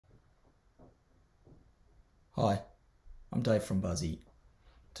Hi, I'm Dave from Buzzy.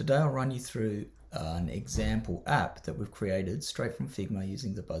 Today I'll run you through an example app that we've created straight from Figma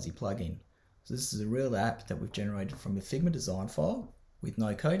using the Buzzy plugin. So this is a real app that we've generated from a Figma design file with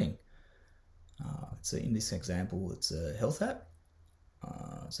no coding. So in this example, it's a health app.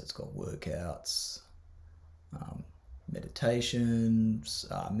 So it's got workouts, meditations,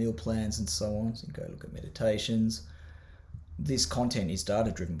 meal plans and so on. So you can go look at meditations. This content is data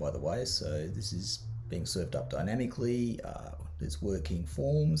driven, by the way, so this is being served up dynamically. There's working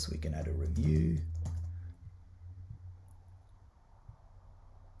forms. We can add a review.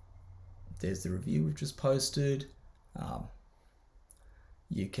 There's the review we've just posted.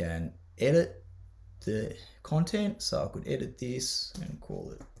 You can edit the content, so I could edit this and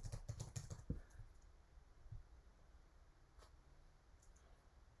call it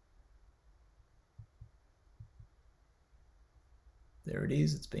there it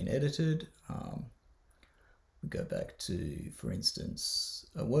is, it's been edited. We go back to, for instance,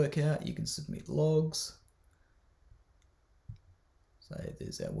 a workout. You can submit logs. So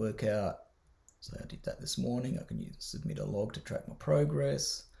there's our workout. So I did that this morning. I can submit a log to track my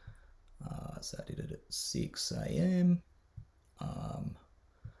progress. So I did it at 6 a.m.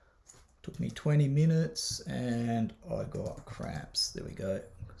 Took me 20 minutes and I got cramps. There we go,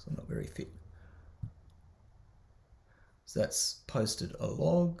 because I'm not very fit. So that's posted a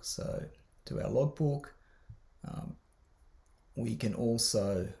log, so to our logbook. We can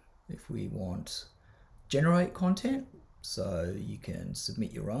also, if we want, generate content. So you can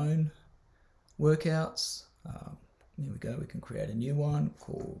submit your own workouts. Here we go, we can create a new one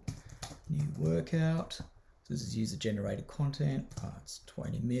called new workout. So this is user generated content. It's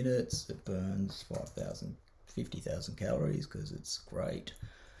 20 minutes, it burns 50,000 calories because it's great.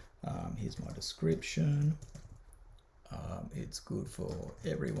 Here's my description. It's good for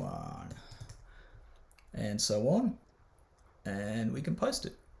everyone, and so on, and we can post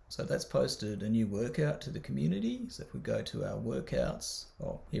it. So that's posted a new workout to the community. So if we go to our workouts,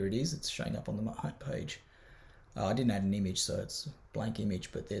 oh, here it is, it's showing up on the home page. I didn't add an image, so it's a blank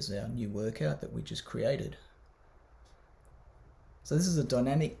image, but there's our new workout that we just created. So this is a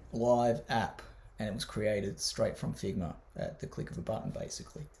dynamic live app, and it was created straight from Figma at the click of a button,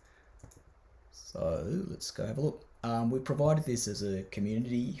 basically. So let's go have a look. We provided this as a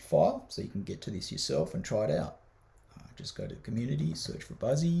community file, so you can get to this yourself and try it out. Just go to community, search for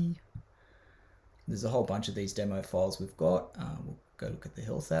Buzzy. There's a whole bunch of these demo files we've got. We'll go look at the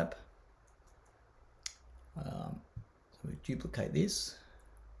health app. So we duplicate this.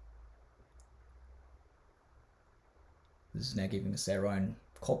 This is now giving us our own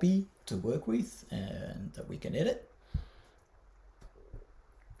copy to work with and that we can edit.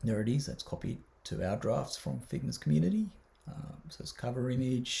 There it is, that's copied to our drafts from Figma's community. So it's cover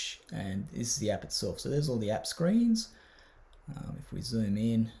image, and this is the app itself. So there's all the app screens. If we zoom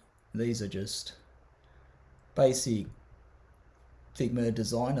in, these are just basic Figma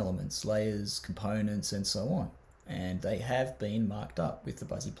design elements, layers, components, and so on. And they have been marked up with the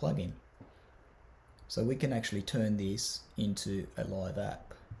Buzzy plugin. So we can actually turn this into a live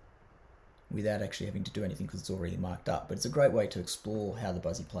app without actually having to do anything because it's already marked up. But it's a great way to explore how the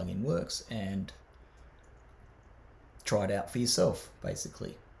Buzzy plugin works and try it out for yourself,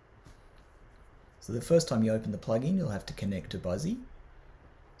 basically. So the first time you open the plugin, you'll have to connect to Buzzy.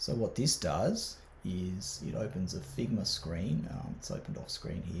 So what this does is it opens a Figma screen. It's opened off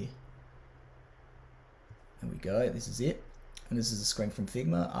screen here. There we go, this is it. And this is a screen from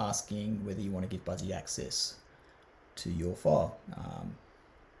Figma asking whether you want to give Buzzy access to your file.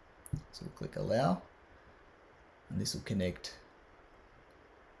 So we'll click allow, and this will connect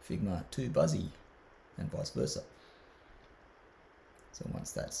Figma to Buzzy and vice versa. So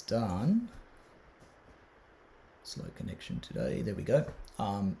once that's done, slow connection today, there we go.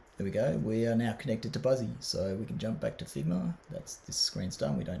 There we go, we are now connected to Buzzy. So we can jump back to Figma. This screen's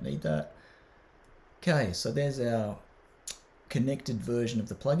done, we don't need that. Okay, so there's our connected version of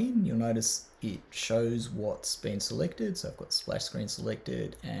the plugin. You'll notice it shows what's been selected. So I've got splash screen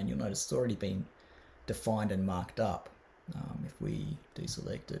selected, and you'll notice it's already been defined and marked up. If we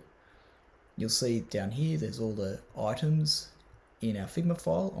deselect it, you'll see down here there's all the items in our Figma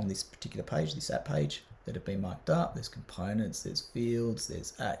file on this particular page, this app page, that have been marked up. There's components, there's fields,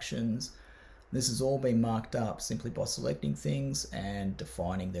 there's actions. This has all been marked up simply by selecting things and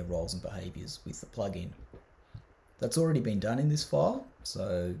defining their roles and behaviors with the plugin. That's already been done in this file,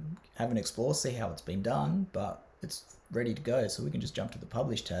 so have an explore, see how it's been done, but it's ready to go. So we can just jump to the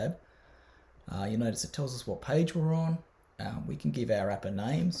Publish tab. You'll notice it tells us what page we're on. We can give our app a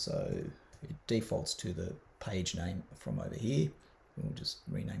name, so it defaults to the page name from over here. We'll just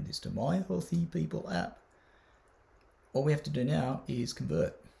rename this to My Healthy People app. all we have to do now is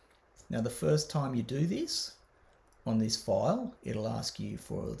convert. Now the first time you do this on this file, it'll ask you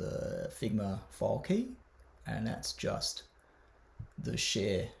for the Figma file key, and that's just the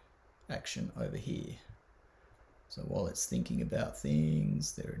share action over here. So while it's thinking about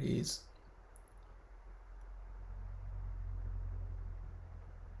things, there it is.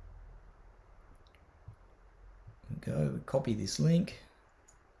 Go copy this link,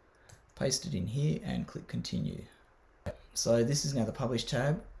 paste it in here and click continue. So this is now the publish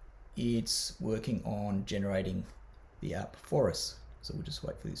tab. It's working on generating the app for us. So we'll just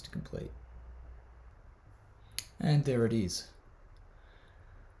wait for this to complete. And there it is.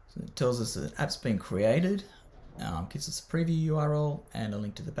 So it tells us that the app's been created, gives us a preview URL and a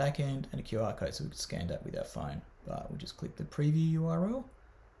link to the backend and a QR code so we can scan that with our phone. But we'll just click the preview URL.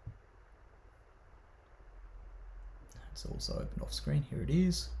 It's also opened off screen. Here it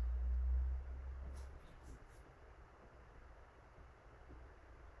is.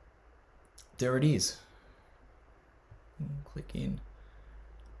 There it is. Click in.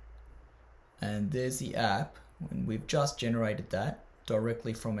 And there's the app. And we've just generated that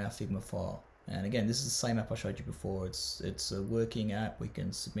directly from our Figma file. And again, this is the same app I showed you before. It's a working app. We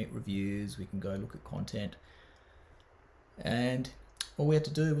can submit reviews. We can go look at content. And all we had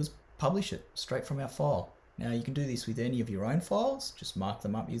to do was publish it straight from our file. Now you can do this with any of your own files. Just mark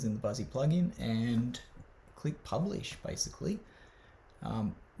them up using the Buzzy plugin and click publish, basically.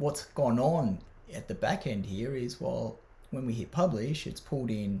 What's gone on at the back end here is, well, when we hit publish, it's pulled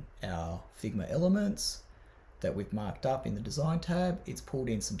in our Figma elements that we've marked up in the design tab. It's pulled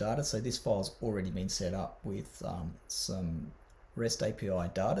in some data. So this file's already been set up with some REST API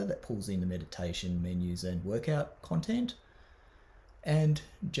data that pulls in the meditation menus and workout content and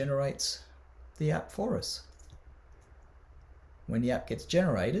generates the app for us. When the app gets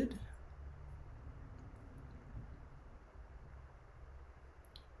generated,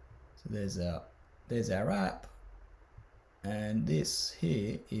 so there's our app, and this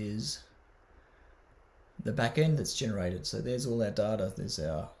here is the back end that's generated. So there's all our data. There's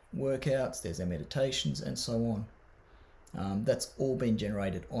our workouts, there's our meditations, and so on. That's all been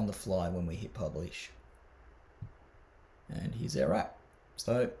generated on the fly when we hit publish. And here's our app.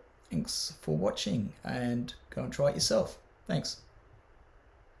 So thanks for watching, and go and try it yourself. Thanks.